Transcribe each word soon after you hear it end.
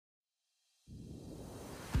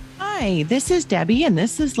Hi, this is Debbie, and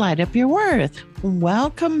this is Light Up Your Worth.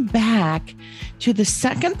 Welcome back to the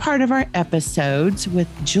second part of our episodes with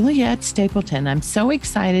Juliet Stapleton. I'm so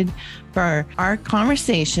excited for our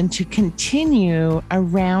conversation to continue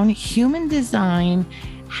around human design,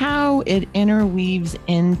 how it interweaves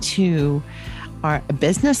into our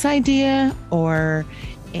business idea or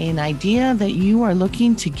an idea that you are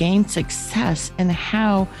looking to gain success, and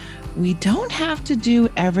how we don't have to do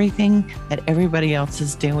everything that everybody else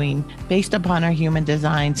is doing based upon our human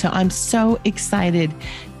design. So I'm so excited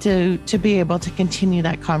to be able to continue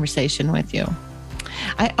that conversation with you.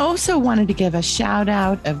 I also wanted to give a shout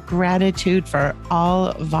out of gratitude for all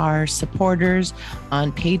of our supporters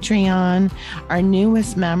on Patreon, our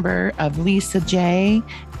newest member of Lisa J.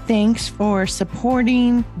 Thanks for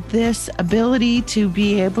supporting this ability to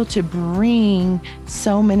be able to bring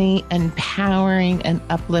so many empowering and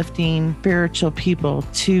uplifting spiritual people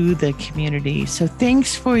to the community. So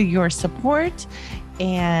thanks for your support,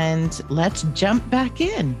 and let's jump back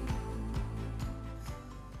in.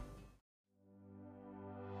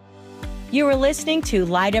 You are listening to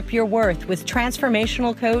Light Up Your Worth with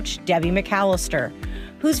transformational coach Debbie McAllister,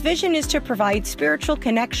 whose vision is to provide spiritual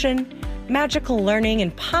connection, magical learning,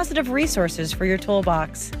 and positive resources for your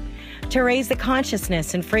toolbox to raise the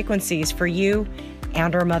consciousness and frequencies for you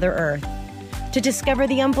and our Mother Earth, to discover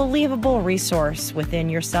the unbelievable resource within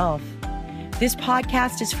yourself. This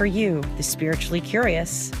podcast is for you, the spiritually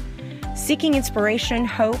curious, seeking inspiration,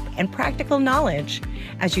 hope, and practical knowledge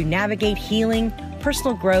as you navigate healing,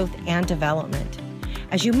 personal growth, and development,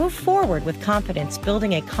 as you move forward with confidence,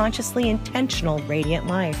 building a consciously intentional, radiant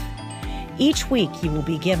life. Each week, you will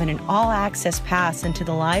be given an all-access pass into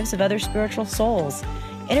the lives of other spiritual souls,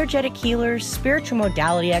 energetic healers, spiritual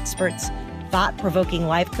modality experts, thought-provoking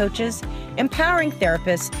life coaches, empowering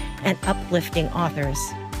therapists, and uplifting authors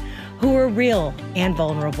who are real and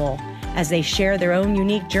vulnerable as they share their own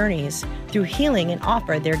unique journeys through healing and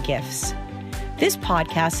offer their gifts. This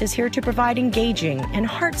podcast is here to provide engaging and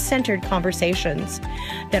heart-centered conversations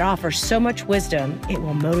that offer so much wisdom it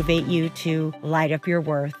will motivate you to light up your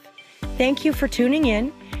worth. Thank you for tuning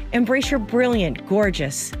in. Embrace your brilliant,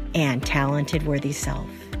 gorgeous, and talented worthy self.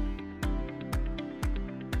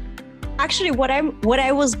 Actually, what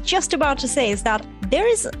I was just about to say is that there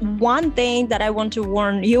is one thing that I want to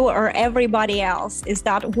warn you or everybody else, is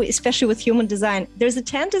that especially with human design, there's a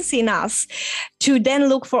tendency in us to then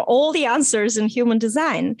look for all the answers in human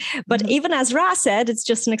design. But even as Ra said, it's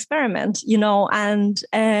just an experiment, and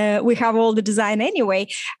we have all the design anyway.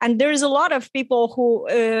 And there's a lot of people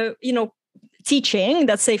who, teaching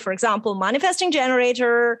that say, for example, manifesting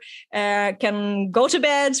generator can go to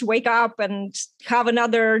bed, wake up, and have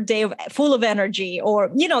another day full of energy,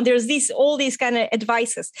 or there's all these kind of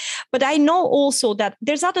advices. But I know also that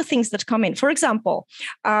there's other things that come in. For example,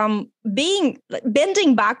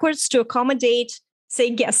 bending backwards to accommodate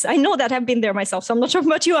saying yes. I know that I've been there myself. So I'm not talking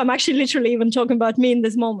about you. I'm actually literally even talking about me in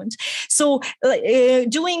this moment. So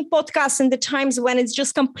doing podcasts in the times when it's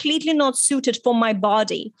just completely not suited for my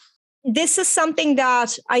body. This is something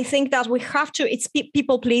that I think that we have to, it's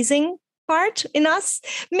people pleasing part in us.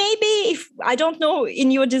 Maybe if, I don't know, in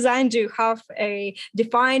your design, do you have a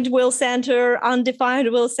defined will center,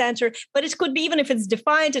 undefined will center, but it could be, even if it's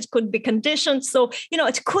defined, it could be conditioned. So,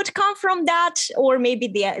 it could come from that, or maybe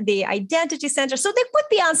the identity center. So there could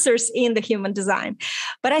be answers in the human design.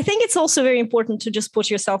 But I think it's also very important to just put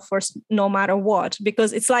yourself first, no matter what,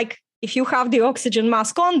 because it's like, if you have the oxygen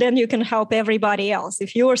mask on, then you can help everybody else.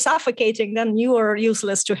 If you are suffocating, then you are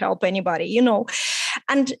useless to help anybody,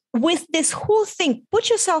 And with this whole thing, put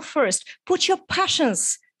yourself first, put your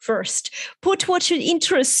passions first, put what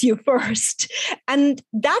interests you first. And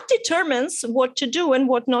that determines what to do and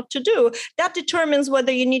what not to do. That determines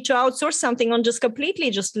whether you need to outsource something or just completely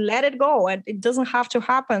just let it go. And it doesn't have to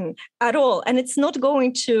happen at all. And it's not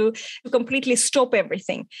going to completely stop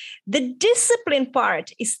everything. The discipline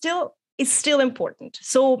part is still important.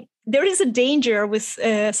 So there is a danger with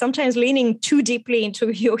sometimes leaning too deeply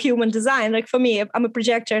into your human design. Like for me, I'm a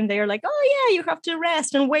projector, and they're like, oh yeah, you have to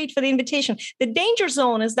rest and wait for the invitation. The danger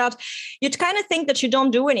zone is that you kind of think that you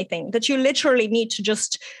don't do anything, that you literally need to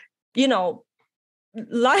just,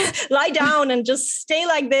 lie down and just stay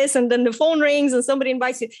like this. And then the phone rings and somebody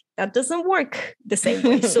invites you. That doesn't work the same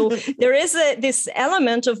way. So there is this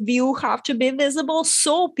element of you have to be visible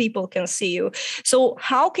so people can see you. So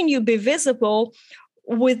how can you be visible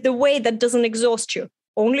with the way that doesn't exhaust you?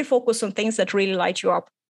 Only focus on things that really light you up.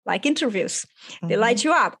 Like interviews, they light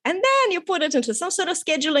you up. And then you put it into some sort of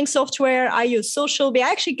scheduling software. I use Socialbee.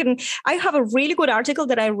 I have a really good article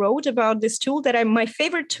that I wrote about this tool my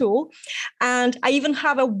favorite tool. And I even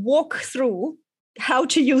have a walkthrough how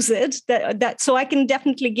to use it. So I can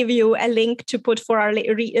definitely give you a link to put for our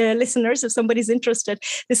listeners if somebody's interested.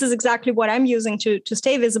 This is exactly what I'm using to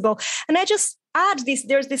stay visible. And I just add this,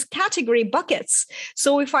 there's this category buckets.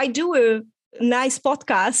 So if I do a nice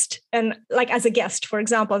podcast and like as a guest, for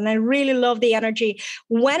example, and I really love the energy,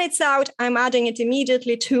 when it's out, I'm adding it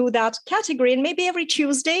immediately to that category. And maybe every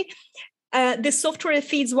Tuesday, this software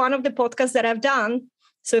feeds one of the podcasts that I've done.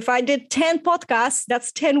 So if I did 10 podcasts,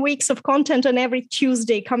 that's 10 weeks of content on every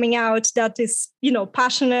Tuesday coming out that is,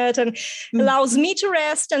 passionate and allows me to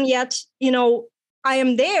rest. And yet, I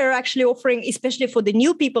am there actually offering, especially for the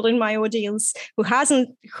new people in my audience who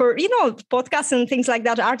hasn't heard, podcasts and things like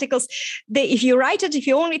that, articles. If you write it, if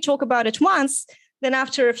you only talk about it once, then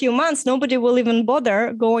after a few months, nobody will even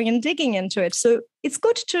bother going and digging into it. So it's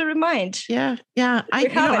good to remind. Yeah.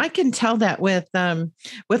 I can tell that with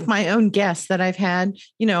my own guests that I've had.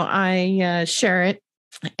 I share it,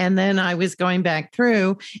 and then I was going back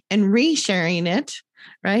through and resharing it.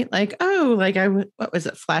 Right. What was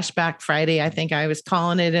it? Flashback Friday. I think I was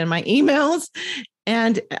calling it in my emails,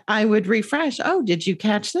 and I would refresh. Oh, did you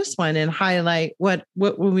catch this one? And highlight what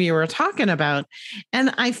we were talking about.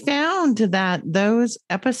 And I found that those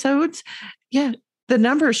episodes, the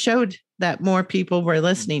numbers showed that more people were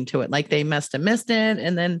listening to it. Like they must have missed it.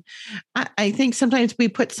 And then I think sometimes we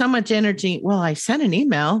put so much energy. Well, I sent an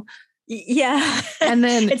email. Yeah. And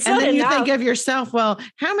then you think of yourself, well,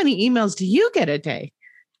 how many emails do you get a day?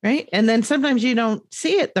 Right. And then sometimes you don't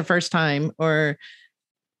see it the first time or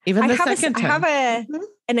even the second time. I have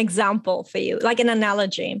an example for you, like an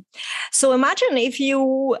analogy. So imagine if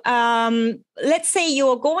you, let's say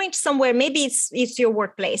you're going somewhere, maybe it's your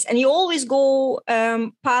workplace, and you always go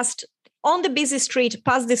past on the busy street,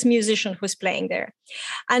 past this musician who's playing there.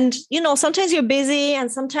 And, sometimes you're busy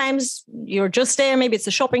and sometimes you're just there. Maybe it's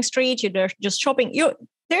a shopping street. You're just shopping.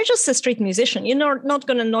 They're just a street musician. You're not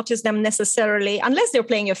going to notice them necessarily unless they're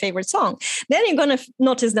playing your favorite song. Then you're going to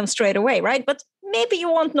notice them straight away, right? But maybe you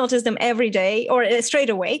won't notice them every day or straight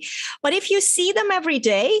away. But if you see them every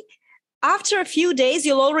day, after a few days,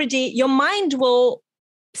 your mind will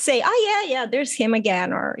say, oh, yeah, there's him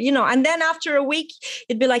again. Or, and then after a week,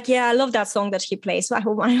 it'd be like, yeah, I love that song that he plays. So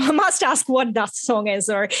I must ask what that song is,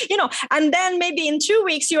 or, and then maybe in 2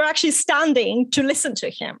 weeks, you're actually standing to listen to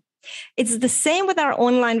him. It's the same with our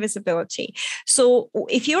online visibility. So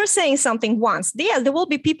if you're saying something once, there will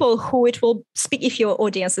be people who it will speak. If your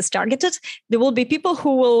audience is targeted, there will be people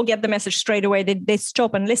who will get the message straight away. They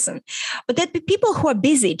stop and listen. But there'd be people who are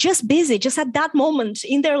busy, just at that moment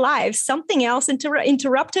in their lives, something else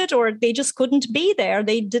interrupted, or they just couldn't be there.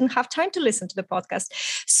 They didn't have time to listen to the podcast.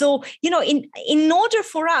 So, in order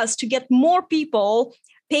for us to get more people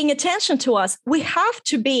paying attention to us, we have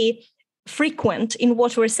to be frequent in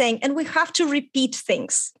what we're saying, and we have to repeat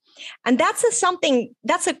things. And that's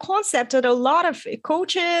a concept that a lot of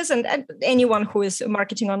coaches and anyone who is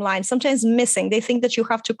marketing online sometimes missing. They think that you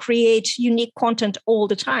have to create unique content all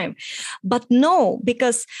the time. But no,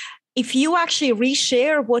 because if you actually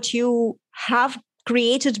reshare what you have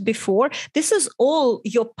created before, this is all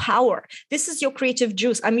your power. This is your creative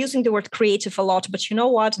juice. I'm using the word creative a lot, but you know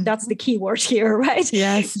what? That's the key word here, right?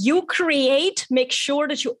 Yes. You create, make sure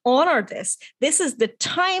that you honor this. This is the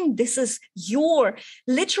time. This is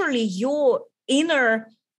literally your inner,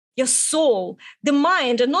 your soul, the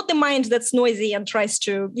mind, and not the mind that's noisy and tries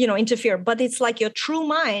to, interfere, but it's like your true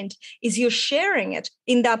mind is you're sharing it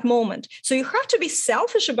in that moment. So you have to be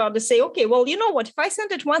selfish about this. Say, okay, well, you know what? If I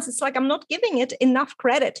send it once, it's like I'm not giving it enough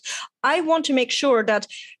credit. I want to make sure that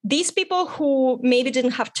these people who maybe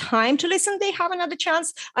didn't have time to listen, they have another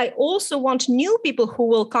chance. I also want new people who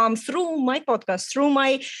will come through my podcast, through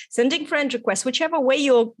my sending friend requests, whichever way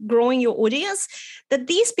you're growing your audience, that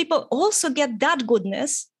these people also get that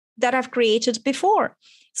goodness that I've created before.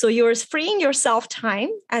 So you're freeing yourself time,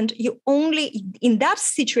 and in that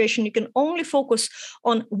situation, you can only focus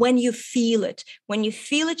on when you feel it. When you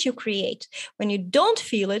feel it, you create. When you don't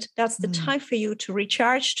feel it, that's the time for you to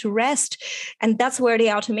recharge, to rest. And that's where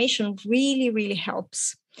the automation really, really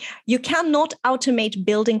helps. You cannot automate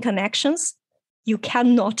building connections. You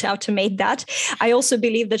cannot automate that. I also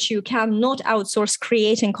believe that you cannot outsource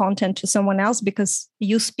creating content to someone else, because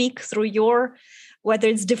you speak through your, whether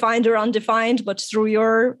it's defined or undefined, but through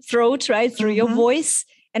your throat, right? Through your voice.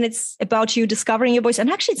 And it's about you discovering your voice.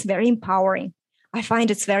 And actually, it's very empowering. I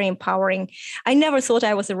find it's very empowering. I never thought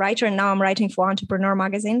I was a writer, and now I'm writing for Entrepreneur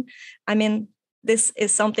Magazine. I mean, this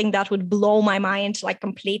is something that would blow my mind like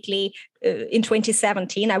completely in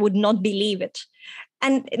 2017. I would not believe it.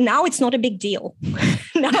 And now it's not a big deal.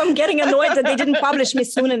 Now I'm getting annoyed that they didn't publish me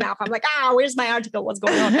soon enough. I'm like, where's my article? What's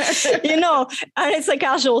going on? And it's a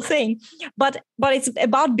casual thing. But it's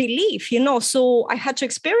about belief, So I had to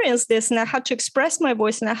experience this, and I had to express my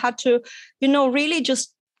voice, and I had to, really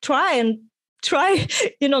just try,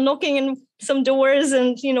 knocking in some doors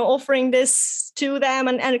and, offering this to them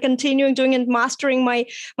and continuing doing and mastering my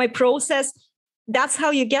process. That's how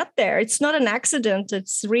you get there. It's not an accident.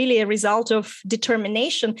 It's really a result of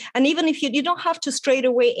determination. And even if you don't have to straight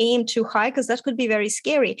away aim too high, because that could be very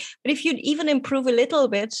scary. But if you even improve a little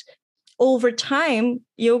bit over time,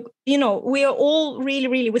 we are all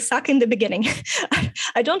really, we suck in the beginning.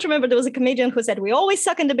 I don't remember, there was a comedian who said, we always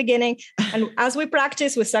suck in the beginning. And as we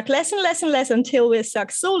practice, we suck less and less and less until we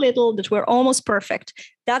suck so little that we're almost perfect.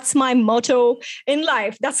 That's my motto in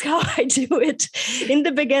life. That's how I do it. In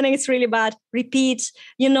the beginning, it's really bad. Repeat,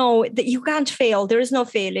 that you can't fail. There is no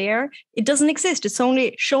failure. It doesn't exist. It's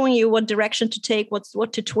only showing you what direction to take,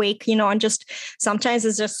 what to tweak, and just sometimes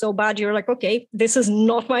it's just so bad. You're like, okay, this is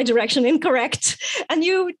not my direction, incorrect. And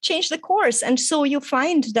you change the course. And so you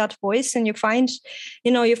find that voice and you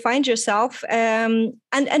find yourself and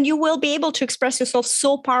you will be able to express yourself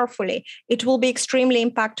so powerfully. It will be extremely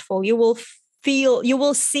impactful. You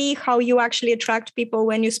will see how you actually attract people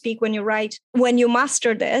when you speak, when you write, when you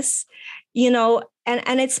master this, and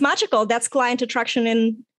it's magical. That's client attraction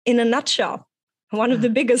in a nutshell. One of the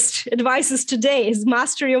biggest advices today is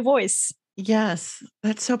master your voice. Yes,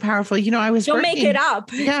 that's so powerful. Don't make it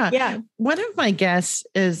up. Yeah. One of my guests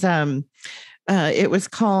is, it was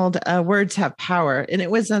called Words Have Power, and it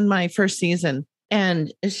was on my first season.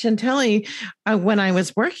 And Chantelly, when I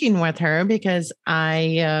was working with her, because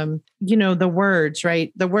I, the words,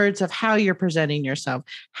 right? The words of how you're presenting yourself,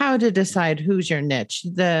 how to decide who's your niche,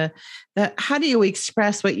 the how do you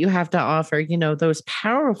express what you have to offer? Those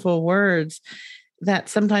powerful words that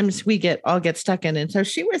sometimes we all get stuck in. And so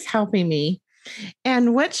she was helping me.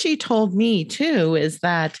 And what she told me too is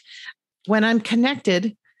that when I'm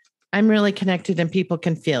connected, I'm really connected and people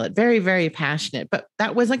can feel it. Very, very passionate, but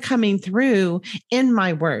that wasn't coming through in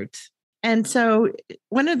my words. And so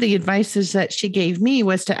one of the advices that she gave me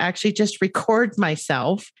was to actually just record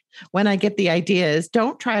myself when I get the ideas.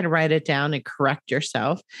 Don't try to write it down and correct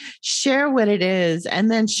yourself. Share what it is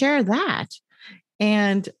and then share that.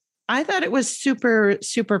 And I thought it was super,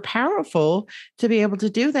 super powerful to be able to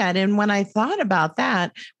do that. And when I thought about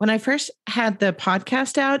that, when I first had the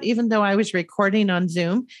podcast out, even though I was recording on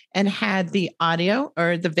Zoom and had the audio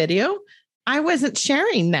or the video, I wasn't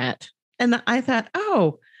sharing that. And I thought,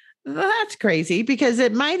 that's crazy, because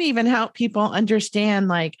it might even help people understand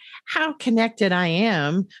like how connected I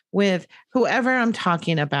am with whoever I'm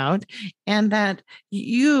talking about, and that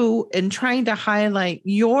you, in trying to highlight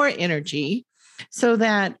your energy so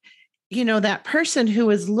that that person who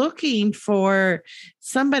is looking for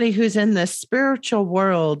somebody who's in the spiritual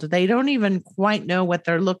world, they don't even quite know what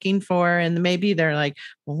they're looking for. And maybe they're like,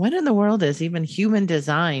 well, what in the world is even human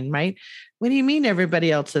design, right? What do you mean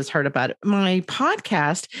everybody else has heard about it? My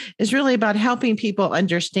podcast is really about helping people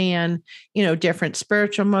understand, different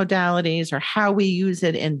spiritual modalities or how we use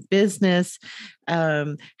it in business,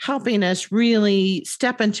 helping us really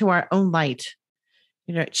step into our own light.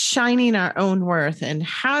 Shining our own worth. And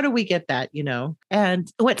how do we get that,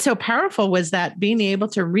 And what's so powerful was that being able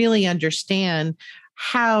to really understand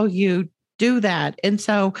how you do that. And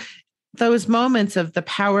so those moments of the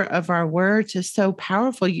power of our words is so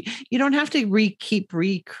powerful. You don't have to keep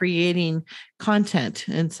recreating content.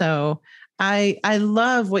 And so I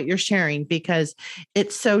love what you're sharing, because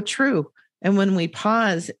it's so true. And when we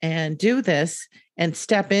pause and do this and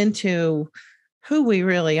step into who we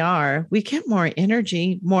really are, we get more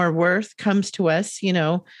energy, more worth comes to us.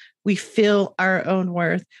 We feel our own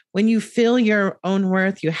worth. When you feel your own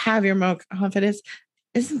worth, you have your more confidence.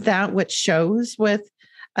 Isn't that what shows with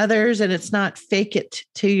others? And it's not fake it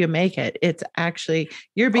till you make it. It's actually,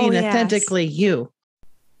 you're being authentically you.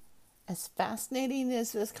 As fascinating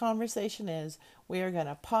as this conversation is, we are going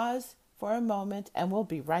to pause for a moment and we'll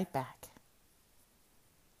be right back.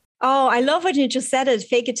 Oh, I love what you just said,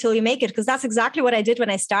 fake it till you make it, because that's exactly what I did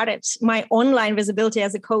when I started my online visibility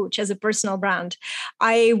as a coach, as a personal brand.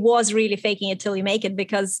 I was really faking it till you make it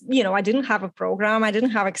because, I didn't have a program. I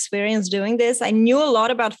didn't have experience doing this. I knew a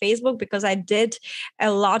lot about Facebook because I did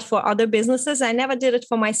a lot for other businesses. I never did it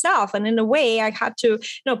for myself. And in a way, I had to,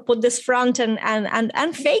 put this front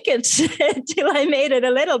and fake it till I made it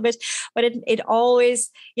a little bit. But it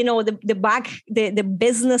always, the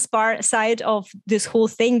business part side of this whole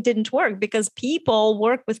thing didn't work, because people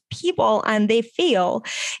work with people and they feel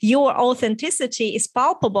your authenticity is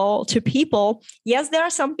palpable to people. Yes, there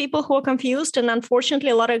are some people who are confused, and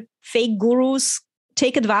unfortunately a lot of fake gurus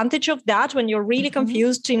take advantage of that when you're really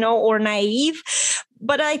confused, or naive.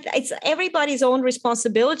 But it's everybody's own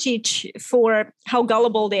responsibility for how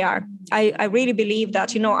gullible they are. I really believe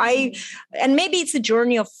that, and maybe it's a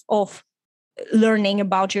journey of learning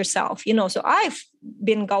about yourself, so I've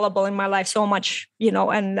been gullible in my life so much,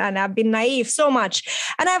 and I've been naive so much,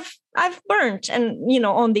 and I've burnt and,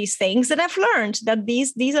 on these things, and I've learned that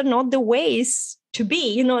these are not the ways to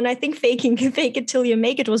be, and I think fake it till you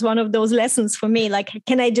make it was one of those lessons for me. Like,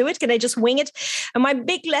 can I do it? Can I just wing it? And my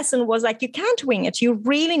big lesson was like, you can't wing it. You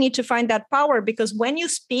really need to find that power, because when you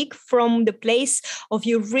speak from the place of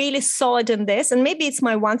you really saw it in this, and maybe it's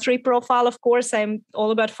my 1-3 profile, of course, I'm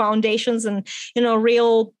all about foundations and,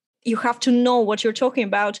 you have to know what you're talking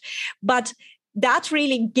about, but that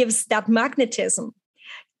really gives that magnetism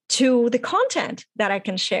to the content that I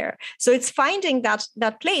can share. So it's finding that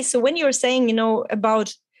place. So when you're saying,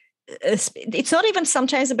 about, it's not even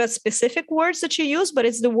sometimes about specific words that you use, but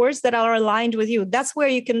it's the words that are aligned with you. That's where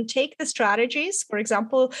you can take the strategies. For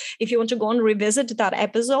example, if you want to go and revisit that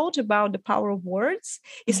episode about the power of words,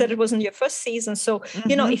 you said it was in your first season. So,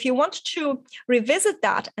 if you want to revisit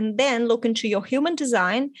that and then look into your human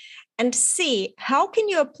design and see how can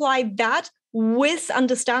you apply that with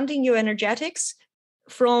understanding your energetics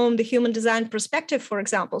from the human design perspective, for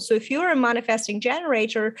example. So if you're a manifesting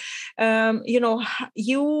generator,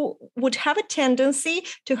 you would have a tendency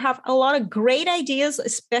to have a lot of great ideas,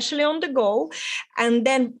 especially on the go. And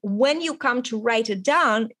then when you come to write it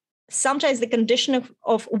down, sometimes the condition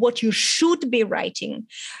of what you should be writing,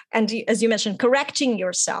 and as you mentioned, correcting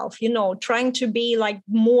yourself, trying to be like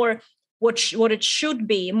more what it should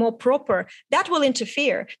be, more proper, that will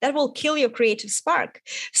interfere. That will kill your creative spark.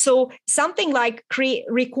 So something like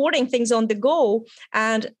recording things on the go.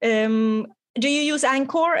 And do you use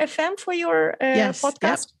Anchor FM for your podcast?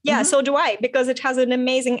 Yep. Yeah, so do I, because it has an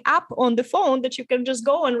amazing app on the phone that you can just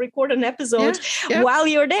go and record an episode while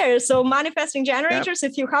you're there. So manifesting generators,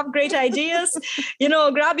 if you have great ideas,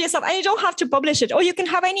 grab yourself, and you don't have to publish it, or you can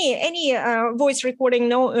have any voice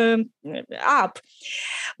recording app.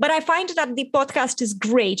 But I find that the podcast is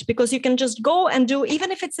great because you can just go and do,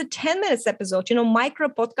 even if it's a 10 minutes episode, micro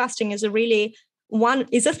podcasting is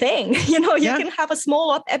a thing, you can have a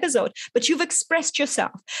small episode, but you've expressed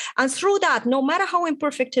yourself. And through that, no matter how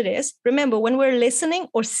imperfect it is, remember, when we're listening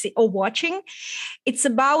or watching, it's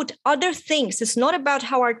about other things. It's not about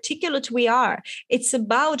how articulate we are. It's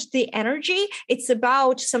about the energy. It's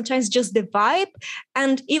about sometimes just the vibe.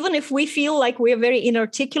 And even if we feel like we're very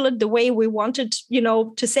inarticulate the way we wanted,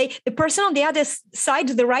 to say, the person on the other side,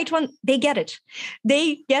 the right one, they get it.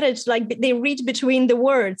 They get it, like they read between the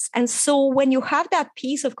words. And so when you have that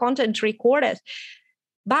piece of content recorded,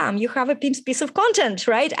 bam, you have a piece of content,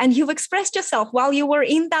 right? And you've expressed yourself while you were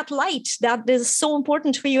in that light that is so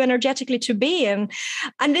important for you energetically to be in.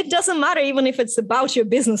 And it doesn't matter even if it's about your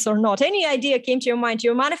business or not. Any idea came to your mind,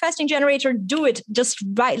 you're a manifesting generator, do it. Just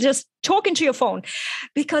talk into your phone,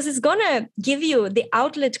 because it's going to give you the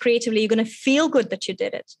outlet creatively. You're going to feel good that you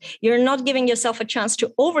did it. You're not giving yourself a chance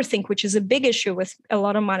to overthink, which is a big issue with a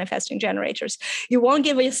lot of manifesting generators. You won't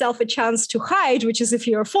give yourself a chance to hide, which is if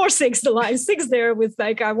you're 4-6, the line 6 there with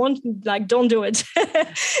don't do it.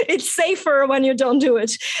 It's safer when you don't do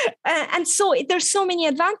it. And so there's so many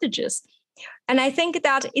advantages. And I think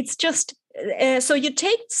that it's just, so you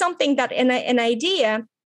take something that an idea,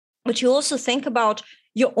 but you also think about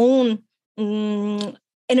your own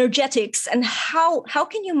energetics and how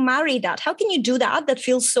can you marry that? How can you do that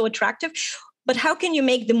feels so attractive? But how can you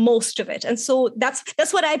make the most of it? And so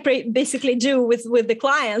that's what I basically do with the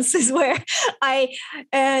clients, is where I,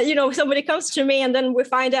 somebody comes to me and then we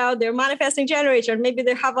find out they're manifesting generator. Maybe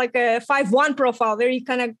they have like a 5-1 profile, very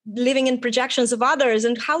kind of living in projections of others.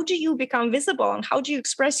 And how do you become visible? And how do you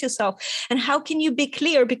express yourself? And how can you be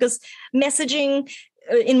clear? Because messaging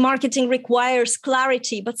in marketing requires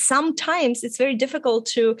clarity, but sometimes it's very difficult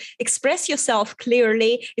to express yourself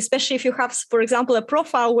clearly, especially if you have, for example, a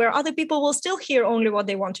profile where other people will still hear only what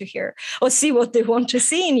they want to hear or see what they want to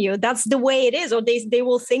see in you. That's the way it is. Or they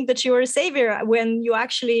will think that you're a savior when you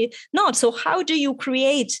actually not. So how do you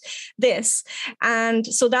create this? And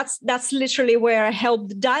so that's literally where I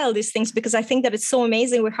help dial these things, because I think that it's so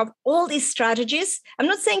amazing. We have all these strategies. I'm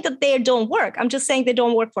not saying that they don't work. I'm just saying they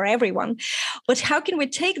don't work for everyone. But how can we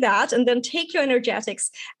take that and then take your energetics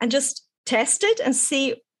and just test it and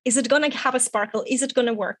see Is it going to have a sparkle? Is it going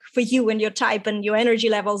to work for you and your type and your energy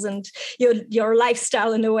levels and your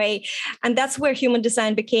lifestyle in a way? And that's where human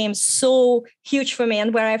design became so huge for me,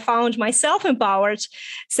 and where I found myself empowered,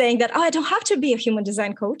 saying that, I don't have to be a human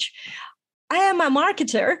design coach. I am a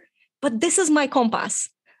marketer, but this is my compass.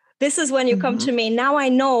 This is when you come to me. Now I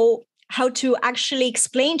know how to actually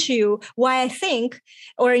explain to you why I think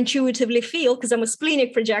or intuitively feel, because I'm a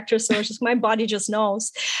splenic projector, so it's just my body just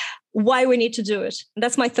knows why we need to do it. And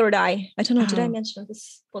that's my third eye. I don't know, did I mention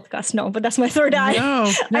this podcast? No, but that's my third eye.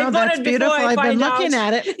 No, that's beautiful. I've been looking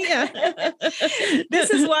at it. Yeah.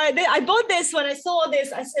 This is why I bought this. When I saw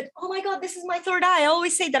this, I said, oh my God, this is my third eye. I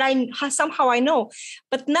always say that somehow I know,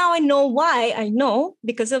 but now I know why I know,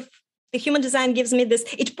 because of the human design gives me this.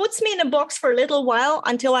 It puts me in a box for a little while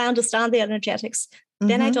until I understand the energetics.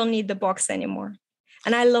 Then I don't need the box anymore.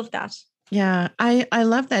 And I love that. Yeah, I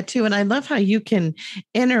love that too. And I love how you can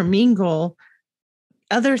intermingle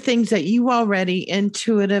other things that you already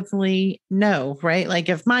intuitively know, right? Like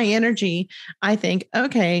if my energy, I think,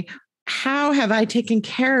 okay, how have I taken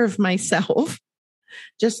care of myself?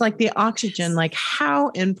 Just like the oxygen, like how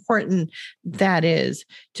important that is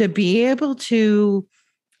to be able to,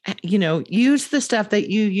 use the stuff that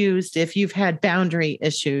you used if you've had boundary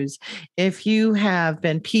issues, if you have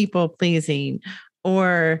been people pleasing,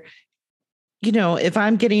 or if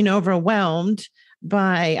I'm getting overwhelmed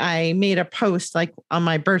I made a post like on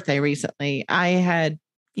my birthday recently, I had,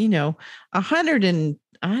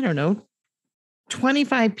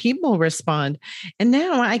 25 people respond. And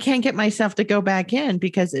now I can't get myself to go back in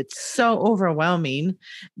because it's so overwhelming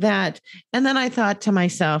and then I thought to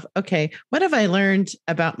myself, okay, what have I learned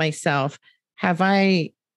about myself? Have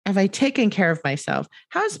I taken care of myself?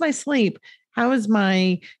 How's my sleep? How is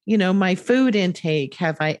my, my food intake?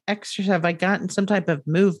 Have I gotten some type of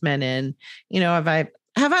movement in? Have I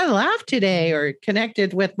laughed today or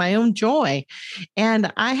connected with my own joy?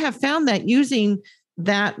 And I have found that using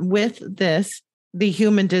that with the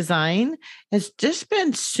human design has just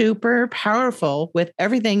been super powerful with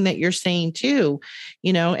everything that you're saying too,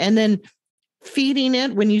 and then feeding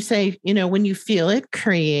it when you say, when you feel it,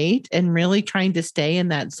 create, and really trying to stay in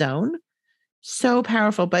that zone. So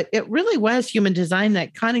powerful. But it really was human design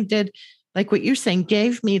that kind of did, like what you're saying,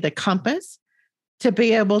 gave me the compass to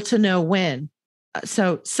be able to know when.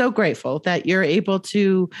 So grateful that you're able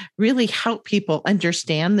to really help people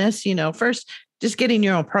understand this, first just getting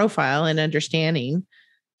your own profile and understanding.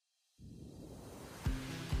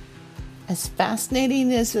 As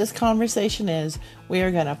fascinating as this conversation is, we are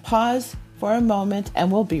going to pause for a moment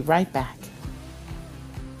and we'll be right back.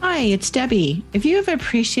 Hi, it's Debbie. If you have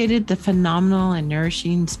appreciated the phenomenal and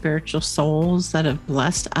nourishing spiritual souls that have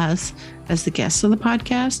blessed us as the guests of the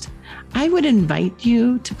podcast, I would invite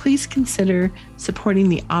you to please consider supporting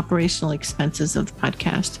the operational expenses of the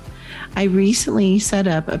podcast. I recently set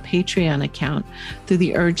up a Patreon account through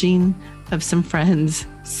the urging of some friends.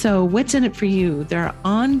 So what's in it for you? There are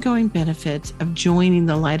ongoing benefits of joining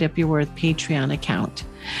the Light Up Your Worth Patreon account.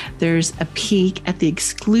 There's a peek at the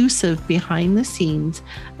exclusive behind the scenes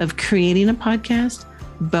of creating a podcast,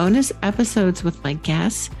 bonus episodes with my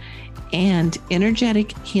guests, and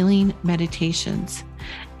energetic healing meditations.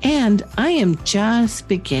 And I am just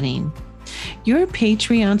beginning. Your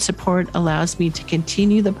Patreon support allows me to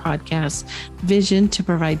continue the podcast's vision to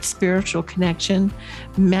provide spiritual connection,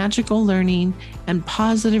 magical learning, and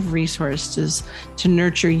positive resources to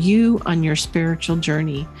nurture you on your spiritual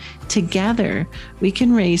journey. Together, we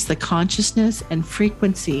can raise the consciousness and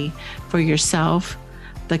frequency for yourself,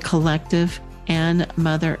 the collective, and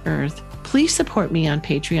Mother Earth. Please support me on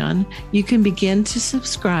Patreon. You can begin to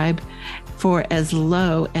subscribe for as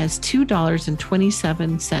low as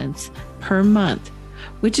 $2.27 per month,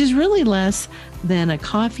 which is really less than a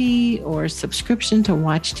coffee or subscription to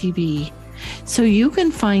Watch TV. So you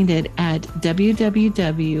can find it at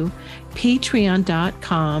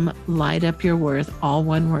www.patreon.com, Light Up Your Worth, all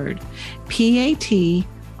one word, patreon.com/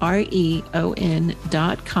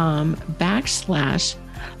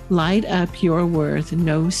 Light Up Your Worth,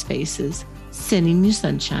 no spaces, sending you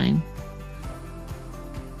sunshine.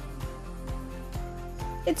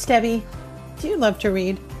 It's Debbie. Do you love to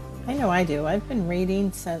read? I know I do. I've been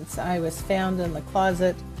reading since I was found in the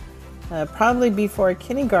closet, probably before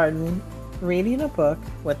kindergarten, reading a book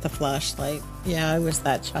with the flashlight. Yeah, I was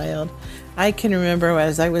that child. I can remember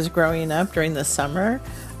as I was growing up during the summer,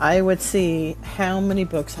 I would see how many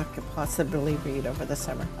books I could possibly read over the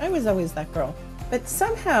summer. I was always that girl. But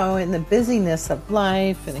somehow in the busyness of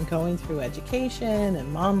life and in going through education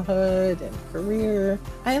and momhood and career,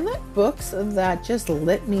 I let books that just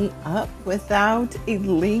lit me up without a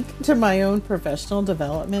link to my own professional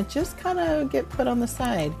development just kind of get put on the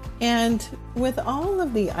side. And with all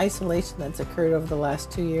of the isolation that's occurred over the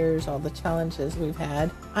last 2 years, all the challenges we've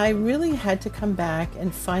had, I really had to come back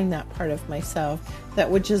and find that part of myself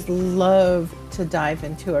that would just love to dive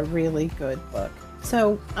into a really good book.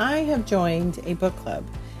 So I have joined a book club,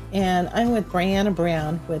 and I'm with Brianna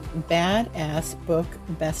Brown with Badass Book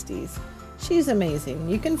Besties. She's amazing.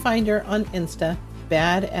 You can find her on Insta,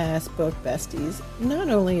 Badass Book Besties. Not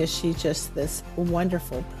only is she just this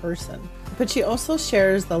wonderful person, but she also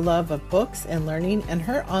shares the love of books and learning, and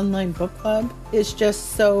her online book club is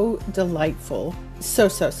just so delightful. So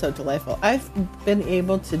delightful. I've been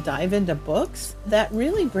able to dive into books that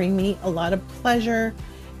really bring me a lot of pleasure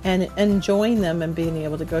and enjoying them and being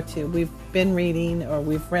able to go to. We've been reading, or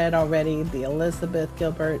we've read already, the Elizabeth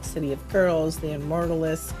Gilbert City of Girls, The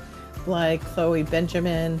Immortalists by Chloe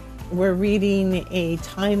Benjamin. We're reading A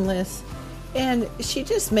Timeless, and she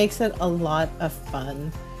just makes it a lot of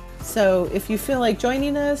fun. So if you feel like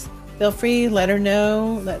joining us, feel free, let her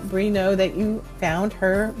know, let Brie know that you found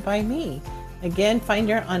her by me. Again, find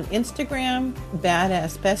her on Instagram,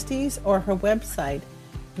 Badass Besties, or her website,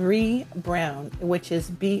 Brie Brown, which is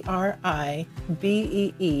BRIBEE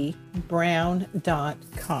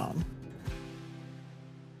Brown.com.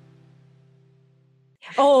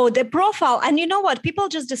 Oh, the profile. And you know what? People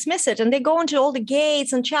just dismiss it and they go into all the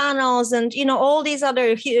gates and channels and, all these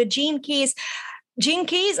other gene keys. Gene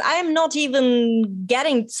keys, I am not even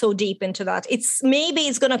getting so deep into that. Maybe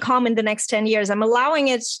it's going to come in the next 10 years. I'm allowing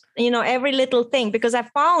it, every little thing, because I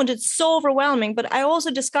found it so overwhelming. But I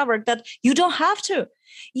also discovered that you don't have to.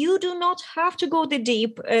 You do not have to go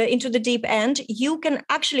into the deep end. You can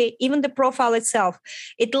actually, even the profile itself,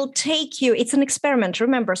 it'll take you. It's an experiment,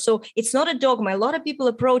 remember. So it's not a dogma. A lot of people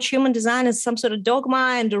approach human design as some sort of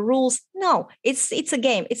dogma and the rules. No, it's a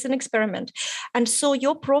game. It's an experiment. And so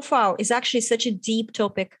your profile is actually such a deep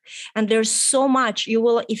topic. And there's so much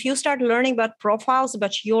if you start learning about profiles,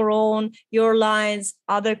 about your lines,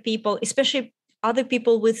 other people, especially other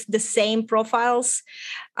people with the same profiles,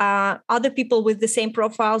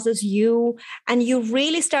 as you, and you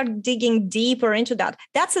really start digging deeper into that.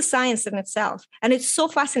 That's a science in itself. And it's so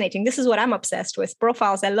fascinating. This is what I'm obsessed with,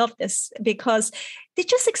 profiles. I love this because it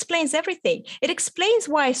just explains everything. It explains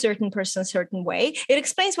why a certain person's a certain way. It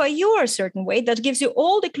explains why you are a certain way. That gives you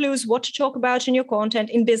all the clues what to talk about in your content,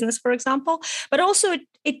 in business, for example. But also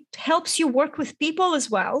it helps you work with people as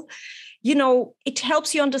well. It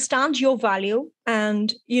helps you understand your value,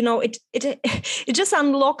 and it just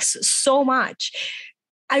unlocks so much.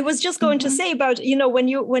 I was just going to say about, when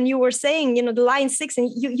you were saying, the line 6,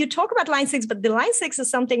 and you talk about line 6, but the line 6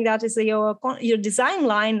 is something that is your design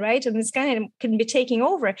line, right? And it's kind of can be taking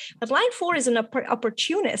over. But line 4 is an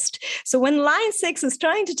opportunist. So when line 6 is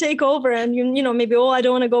trying to take over and maybe, I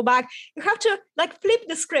don't want to go back, you have to flip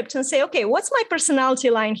the script and say, okay, what's my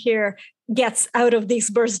personality line here? Gets out of this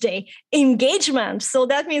birthday engagement. So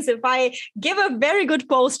that means if I give a very good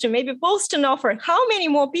post to maybe post an offer, how many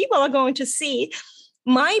more people are going to see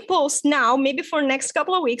my post now, maybe for next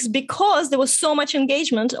couple of weeks, because there was so much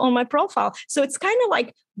engagement on my profile. So it's kind of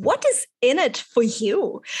like, what is in it for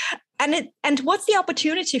you? And what's the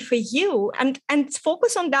opportunity for you? And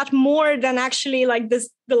focus on that more than actually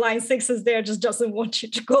the line 6 is there, just doesn't want you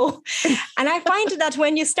to go. And I find that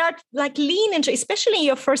when you start lean into, especially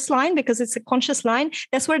your first line, because it's a conscious line,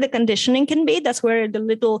 that's where the conditioning can be. That's where the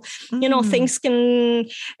little, things can,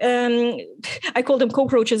 I call them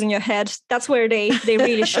cockroaches in your head. That's where they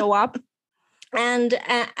really show up. And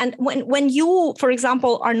when you, for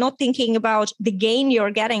example, are not thinking about the gain you're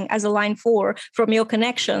getting as a line 4 from your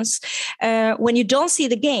connections, when you don't see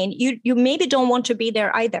the gain, you maybe don't want to be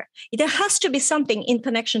there either. There has to be something in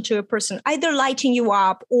connection to a person, either lighting you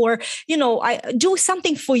up or, do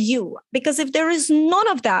something for you. Because if there is none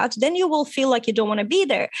of that, then you will feel like you don't want to be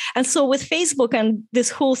there. And so with Facebook and this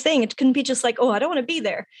whole thing, it can be just like, I don't want to be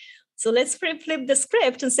there. So let's flip the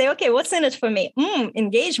script and say, okay, what's in it for me?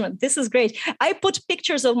 Engagement. This is great. I put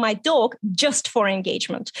pictures of my dog just for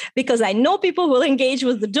engagement because I know people will engage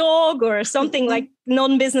with the dog or something like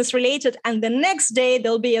non-business related. And the next day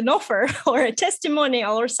there'll be an offer or a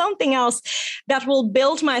testimonial or something else that will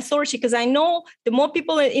build my authority, because I know the more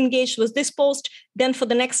people engage with this post, then for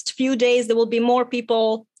the next few days, there will be more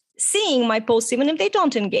people seeing my posts, even if they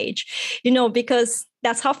don't engage, because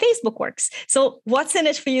that's how Facebook works. So what's in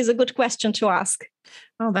it for you is a good question to ask.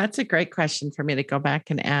 Oh, that's a great question for me to go back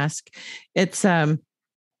and ask. It's, very,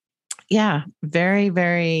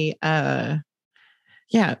 very,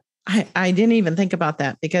 I didn't even think about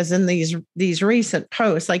that, because in these recent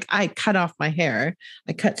posts, like I cut off my hair.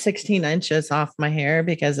 I cut 16 inches off my hair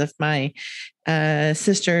because of my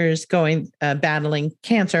sister's battling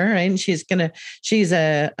cancer, and she's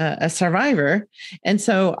a survivor. And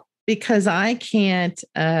so because I can't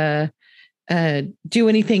do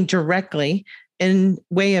anything directly in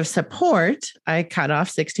way of support, I cut off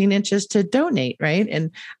 16 inches to donate, right? And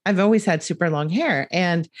I've always had super long hair.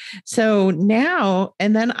 And so now,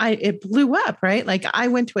 and then it blew up, right? Like I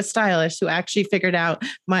went to a stylist who actually figured out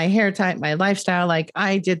my hair type, my lifestyle. Like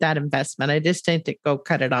I did that investment. I just didn't go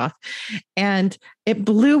cut it off. And it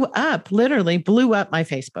literally blew up my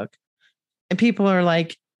Facebook. And people are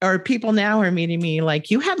like, or people now are meeting me like,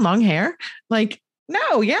 you had long hair? Like,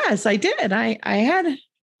 no, yes, I did. I had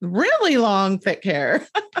really long, thick hair.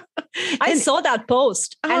 I saw that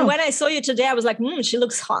post. And when I saw you today, I was like, she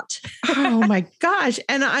looks hot. Oh my gosh.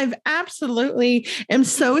 And I've absolutely am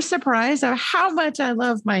so surprised at how much I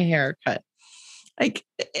love my haircut. Like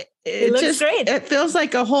it looks just great. It feels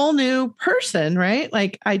like a whole new person, right?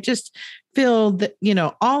 Like I just feel that,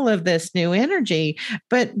 all of this new energy,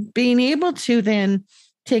 but being able to then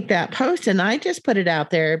take that post, and I just put it out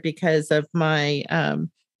there because of my,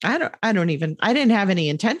 I didn't have any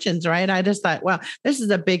intentions, right? I just thought, well, this is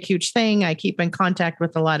a big, huge thing. I keep in contact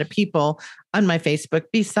with a lot of people on my Facebook,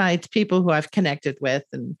 besides people who I've connected with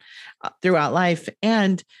and throughout life.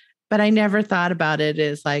 But I never thought about it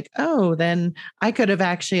as like, oh, then I could have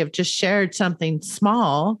actually have just shared something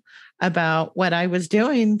small about what I was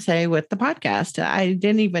doing, say, with the podcast. I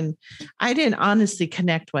didn't honestly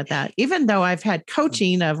connect with that, even though I've had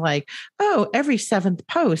coaching of like, oh, every 7th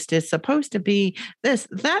post is supposed to be this.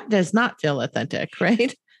 That does not feel authentic,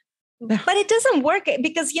 right? But it doesn't work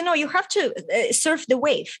because, you have to surf the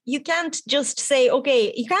wave. You can't just say,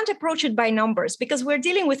 okay, you can't approach it by numbers because we're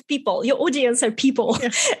dealing with people. Your audience are people. Yeah.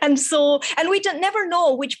 And we never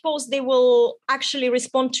know which post they will actually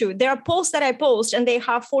respond to. There are posts that I post and they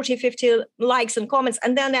have 40, 50 likes and comments.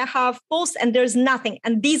 And then I have posts and there's nothing.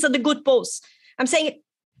 And these are the good posts. I'm saying,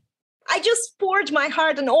 I just poured my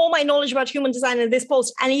heart and all my knowledge about human design in this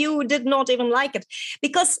post, and you did not even like it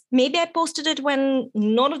because maybe I posted it when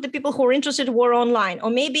none of the people who were interested were online, or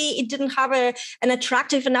maybe it didn't have an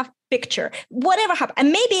attractive enough picture, whatever happened.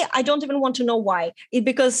 And maybe I don't even want to know why,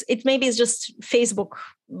 because maybe it's just Facebook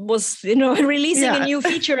was, releasing a new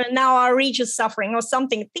feature and now our reach is suffering or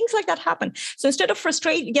something. Things like that happen. So instead of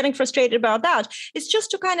getting frustrated about that, it's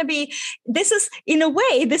just to kind of this is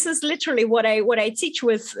literally what I teach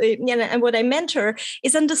with, and what I mentor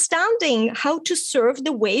is understanding how to surf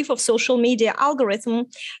the wave of social media algorithm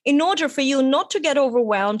in order for you not to get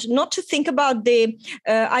overwhelmed, not to think about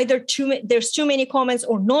there's too many comments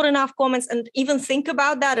or not enough comments and even think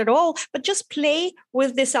about that at all, but just play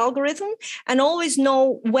with this algorithm and always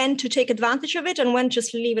know when to take advantage of it and when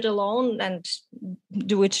just leave it alone and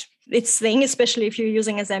do its thing, especially if you're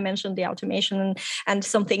using, as I mentioned, the automation and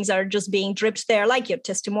some things are just being dripped there, like your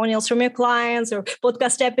testimonials from your clients or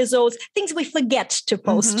podcast episodes, things we forget to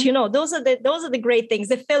post. Mm-hmm. Those are the great things,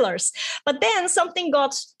 the fillers. But then something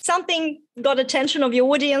got attention of your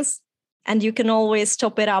audience, and you can always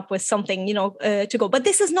top it up with something, to go. But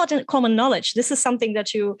this is not common knowledge. This is something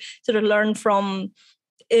that you sort of learn from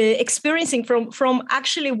experiencing, from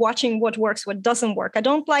actually watching what works, what doesn't work. I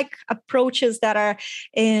don't like approaches that are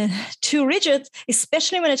too rigid,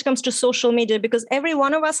 especially when it comes to social media, because every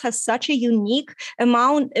one of us has such a unique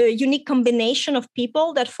combination of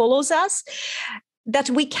people that follows us that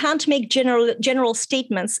we can't make general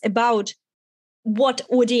statements about what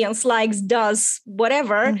audience likes, does,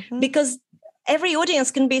 whatever, because every audience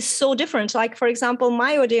can be so different. Like, for example,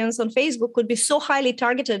 my audience on Facebook could be so highly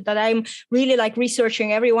targeted that I'm really like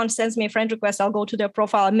researching. Everyone sends me a friend request. I'll go to their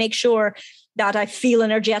profile and make sure that I feel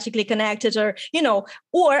energetically connected, or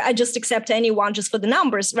I just accept anyone just for the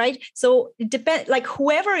numbers, right? So it depends, like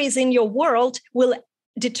whoever is in your world will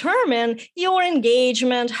determine your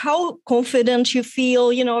engagement, how confident you feel.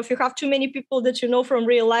 If you have too many people that from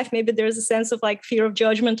real life, maybe there's a sense of like fear of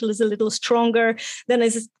judgment is a little stronger than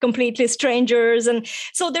is completely strangers. And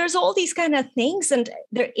so there's all these kind of things, and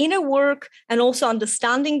their inner work, and also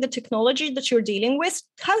understanding the technology that you're dealing with.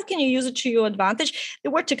 How can you use it to your advantage?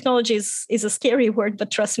 The word technology is a scary word,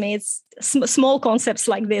 but trust me, it's small concepts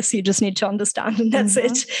like this you just need to understand, and that's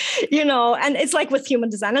it. And it's like with human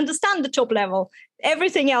design, understand the top level.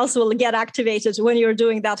 Everything else will get activated when you're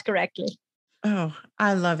doing that correctly. Oh,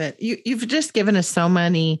 I love it. You've just given us so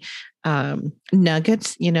many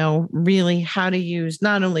nuggets, really how to use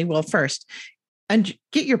not only, well, first, and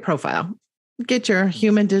get your profile, get your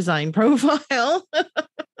human design profile.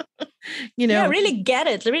 Yeah, really get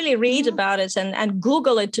it, really read about it and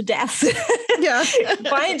Google it to death. Yeah.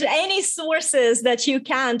 Find any sources that you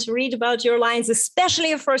can to read about your lines, especially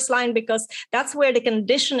your first line, because that's where the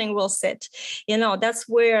conditioning will sit. That's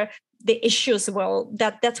where the issues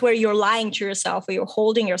that's where you're lying to yourself or you're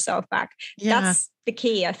holding yourself back. Yeah. That's the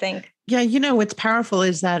key, I think. Yeah. What's powerful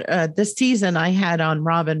is that this season I had on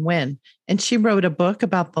Robin Wynn, and she wrote a book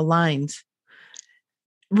about the lines.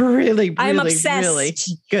 Really, I'm obsessed. Really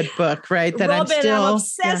good book, right? That Robin, I'm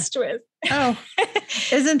obsessed with. Oh,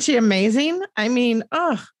 isn't she amazing? I mean,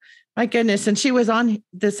 oh my goodness. And she was on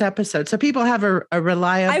this episode. So people have a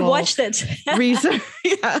reliable. I watched it. reason.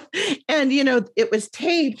 Yeah. And, it was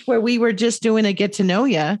taped where we were just doing a get to know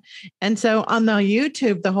you. And so on the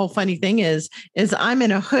YouTube, the whole funny thing is I'm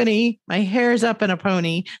in a hoodie, my hair's up in a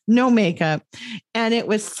pony, no makeup. And it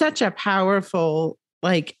was such a powerful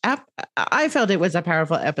I felt it was a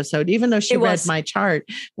powerful episode, even though she read my chart,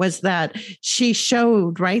 was that she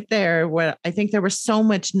showed right there where I think there was so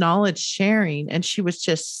much knowledge sharing, and she was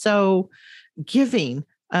just so giving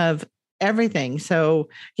of everything. So,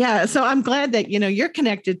 yeah. So I'm glad that, you're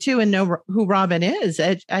connected too and know who Robin is.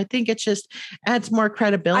 I think it just adds more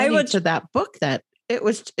credibility to that book that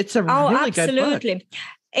it's a really good book. Absolutely.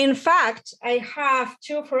 In fact, I have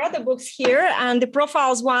 2 of her other books here, and the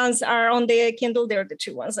profiles ones are on the Kindle. They're the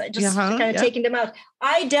 2 ones. I just taking them out.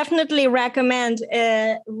 I definitely recommend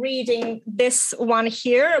reading this one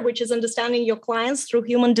here, which is Understanding Your Clients Through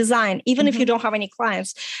Human Design, even if you don't have any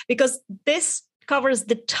clients, because this covers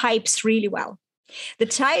the types really well. The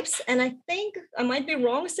types, and I think I might be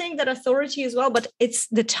wrong saying that authority as well, but it's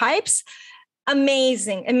the types.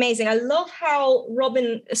 Amazing. I love how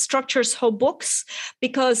Robin structures her books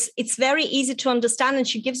because it's very easy to understand, and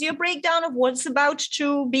she gives you a breakdown of what's about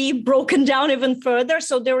to be broken down even further.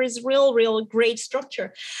 So there is real great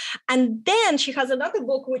structure. And then she has another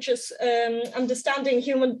book, which is Understanding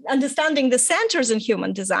the Centers in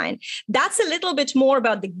Human Design. That's a little bit more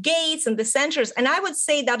about the gates and the centers. And I would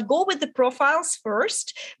say that go with the profiles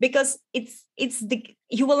first, because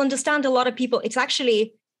you will understand a lot of people. It's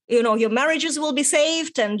actually, your marriages will be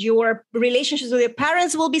saved, and your relationships with your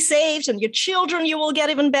parents will be saved, and your children, you will get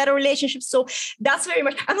even better relationships. So that's very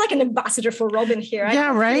much, I'm like an ambassador for Robin here.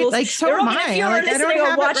 Yeah, right. So Robin, am I. If you're listening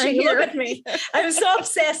or watching, look at me. I'm so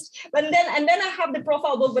obsessed. And then I have the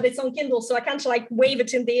profile book, but it's on Kindle, so I can't wave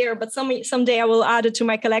it in the air, but someday I will add it to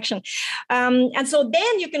my collection. And so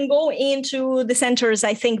then you can go into the centers,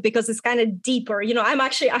 I think, because it's kind of deeper.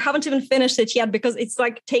 I haven't even finished it yet because it's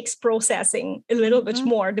takes processing a little bit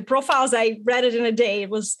more. The profiles, I read it in a day. It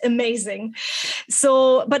was amazing.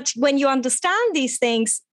 So, but when you understand these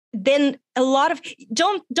things, then a lot of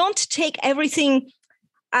don't take everything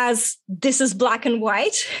as this is black and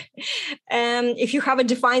white. If you have a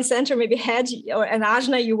defined center, maybe head or an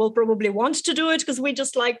ajna, you will probably want to do it because we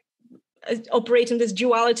just operate in this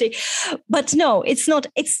duality. But no, it's not.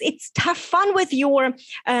 It's have fun with your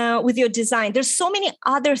design. There's so many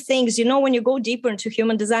other things, when you go deeper into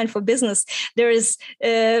human design for business, there is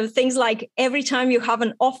things like every time you have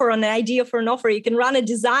an offer, an idea for an offer, you can run a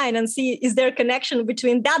design and see, is there a connection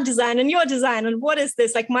between that design and your design? And what is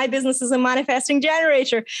this? My business is a manifesting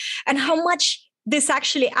generator, and how much this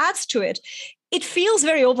actually adds to it. It feels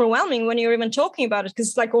very overwhelming when you're even talking about it,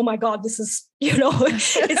 because it's oh my God, this is,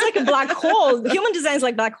 it's like a black hole. Human design is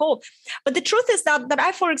like black hole. But the truth is that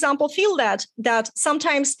I, for example, feel that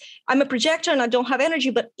sometimes I'm a projector and I don't have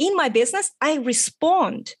energy, but in my business, I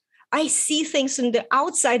respond. I see things in the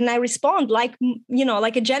outside and I respond like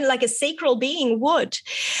a sacral being would.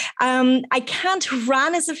 I can't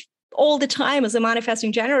run all the time as a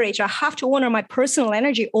manifesting generator. I have to honor my personal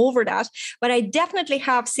energy over that. But I definitely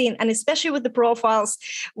have seen, and especially with the profiles,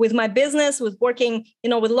 with my business, with working,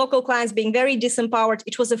 with local clients, being very disempowered,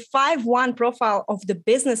 it was a 5-1 profile of the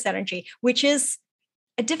business energy, which is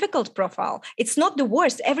a difficult profile. It's not the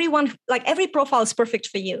worst. Every profile is perfect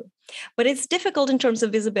for you, but it's difficult in terms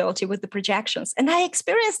of visibility with the projections. And I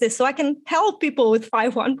experienced this, so I can help people with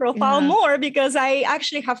 5-1 profile more, because I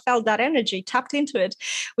actually have felt that energy, tapped into it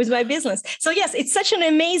with my business. So yes, it's such an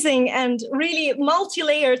amazing and really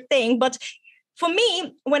multi-layered thing. But for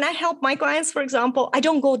me, when I help my clients, for example, I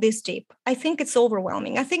don't go this deep. I think it's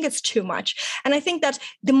overwhelming. I think it's too much. And I think that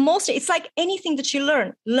it's like anything that you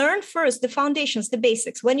learn first the foundations, the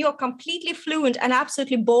basics. When you're completely fluent and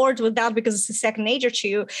absolutely bored with that because it's a second nature to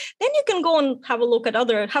you, then you can go and have a look at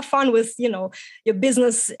have fun with, your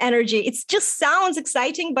business energy. It just sounds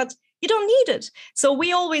exciting, but you don't need it. So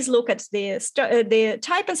we always look at the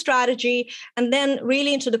type and strategy, and then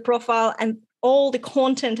really into the profile and all the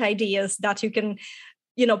content ideas that you can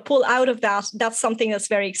pull out of that. That's something that's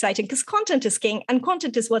very exciting, because content is king, and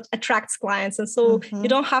content is what attracts clients. And so you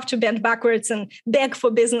don't have to bend backwards and beg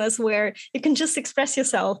for business, where you can just express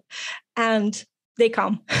yourself and they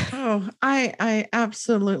come. Oh, I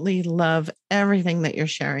absolutely love everything that you're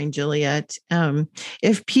sharing, Juliet.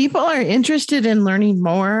 If people are interested in learning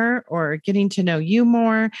more or getting to know you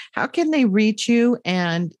more, how can they reach you?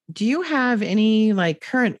 And do you have any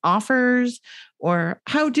current offers, or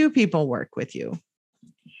how do people work with you?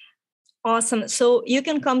 Awesome. So you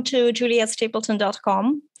can come to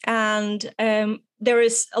julietstapleton.com, and there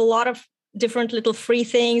is a lot of different little free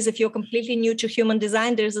things. If you're completely new to human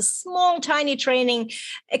design, there's a small, tiny training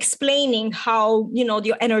explaining how,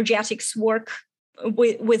 your energetics work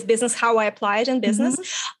with business, how I apply it in business.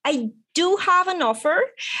 I do have an offer.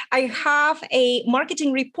 I have a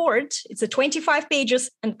marketing report. It's a 25 pages,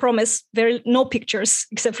 and promise no pictures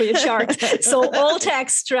except for your chart. So all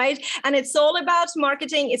text, right? And it's all about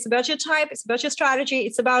marketing. It's about your type. It's about your strategy.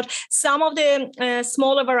 It's about some of the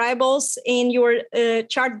smaller variables in your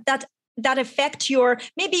chart that affect your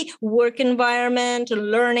maybe work environment,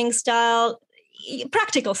 learning style,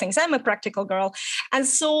 practical things. I'm a practical girl. And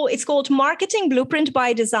so it's called Marketing Blueprint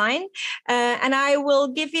by Design. And I will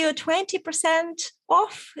give you 20%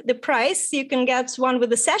 off the price. You can get one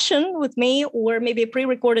with a session with me, or maybe a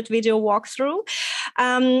pre-recorded video walkthrough.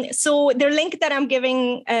 So the link that I'm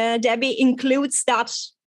giving, Debbie, includes that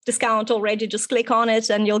discount already. Just click on it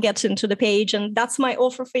and you'll get into the page. And that's my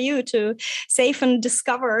offer for you to save and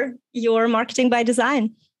discover your marketing by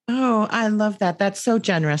design. Oh, I love that. That's so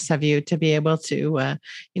generous of you to be able to,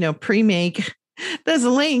 pre-make this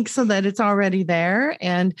link so that it's already there.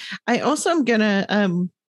 And I also am going to,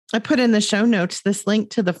 I put in the show notes this link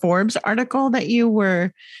to the Forbes article that you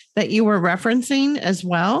were referencing as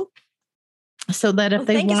well, so that if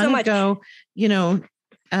they want to go,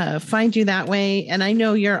 find you that way. And I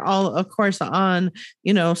know you're all, of course, on,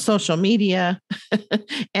 social media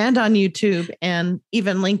and on YouTube and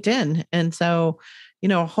even LinkedIn. And so,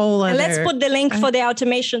 a whole other... And let's put the link for the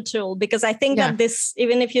automation tool, because I think that this,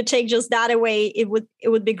 even if you take just that away, it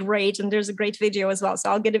would be great. And there's a great video as well. So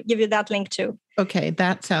I'll give you that link too. Okay,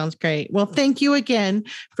 that sounds great. Well, thank you again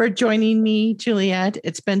for joining me, Juliet.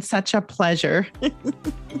 It's been such a pleasure.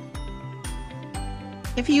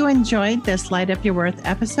 If you enjoyed this Light Up Your Worth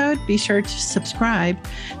episode, be sure to subscribe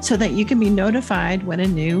so that you can be notified when a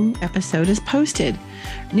new episode is posted.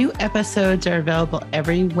 New episodes are available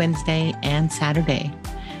every Wednesday and Saturday.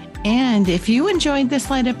 And if you enjoyed this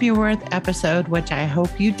Light Up Your Worth episode, which I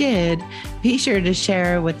hope you did, be sure to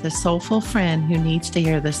share it with a soulful friend who needs to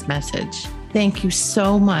hear this message. Thank you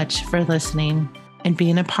so much for listening and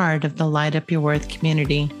being a part of the Light Up Your Worth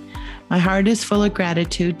community. My heart is full of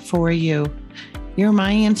gratitude for you. You're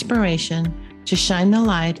my inspiration to shine the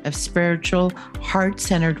light of spiritual,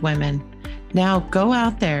 heart-centered women. Now go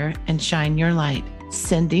out there and shine your light,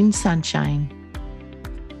 sending sunshine.